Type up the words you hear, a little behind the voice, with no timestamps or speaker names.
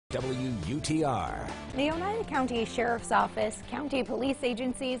WUTR. The Oneida County Sheriff's Office, county police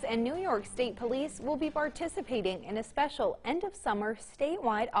agencies, and New York State Police will be participating in a special end-of-summer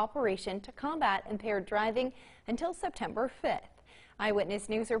statewide operation to combat impaired driving until September 5th. Eyewitness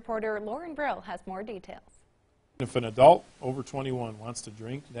News reporter Lauren Brill has more details. If an adult over 21 wants to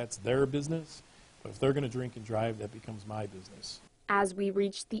drink, that's their business. But if they're going to drink and drive, that becomes my business. As we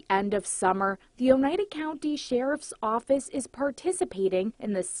reach the end of summer, the Oneida County Sheriff's Office is participating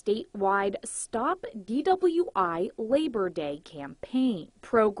in the statewide Stop-DWI Labor Day campaign.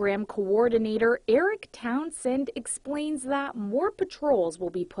 Program coordinator Eric Townsend explains that more patrols will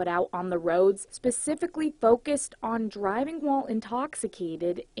be put out on the roads, specifically focused on driving while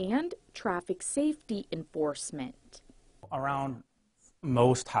intoxicated and traffic safety enforcement. Around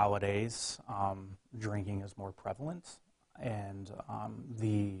most holidays, drinking is more prevalent. And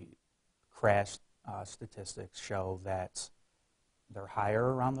the crash statistics show that they're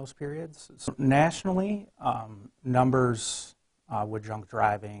higher around those periods. So nationally, numbers with drunk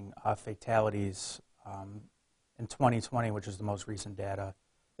driving fatalities in 2020, which is the most recent data,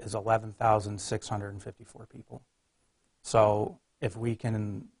 is 11,654 people. So if we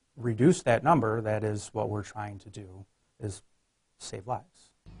can reduce that number, that is what we're trying to do, is save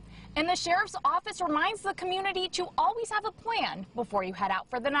lives. And the Sheriff's Office reminds the community to always have a plan before you head out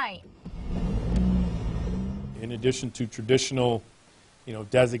for the night. In addition to traditional,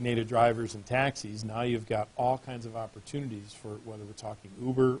 designated drivers and taxis, now you've got all kinds of opportunities for whether we're talking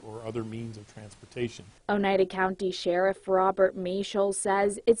Uber or other means of transportation. Oneida County Sheriff Robert Mashel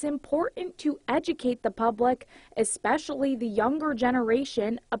says it's important to educate the public, especially the younger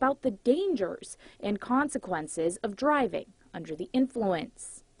generation, about the dangers and consequences of driving under the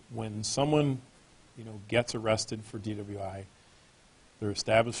influence. When someone, gets arrested for DWI, they're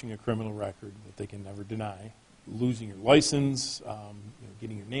establishing a criminal record that they can never deny. Losing your license,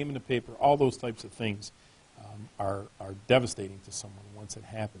 getting your name in the paper, all those types of things are devastating to someone once it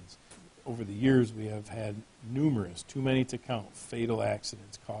happens. Over the years, we have had numerous, too many to count, fatal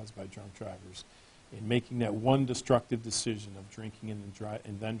accidents caused by drunk drivers. And making that one destructive decision of drinking and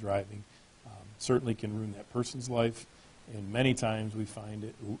then driving certainly can ruin that person's life. And many times we find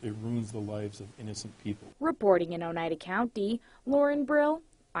it ruins the lives of innocent people. Reporting in Oneida County, Lauren Brill,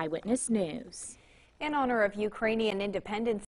 Eyewitness News. In honor of Ukrainian independence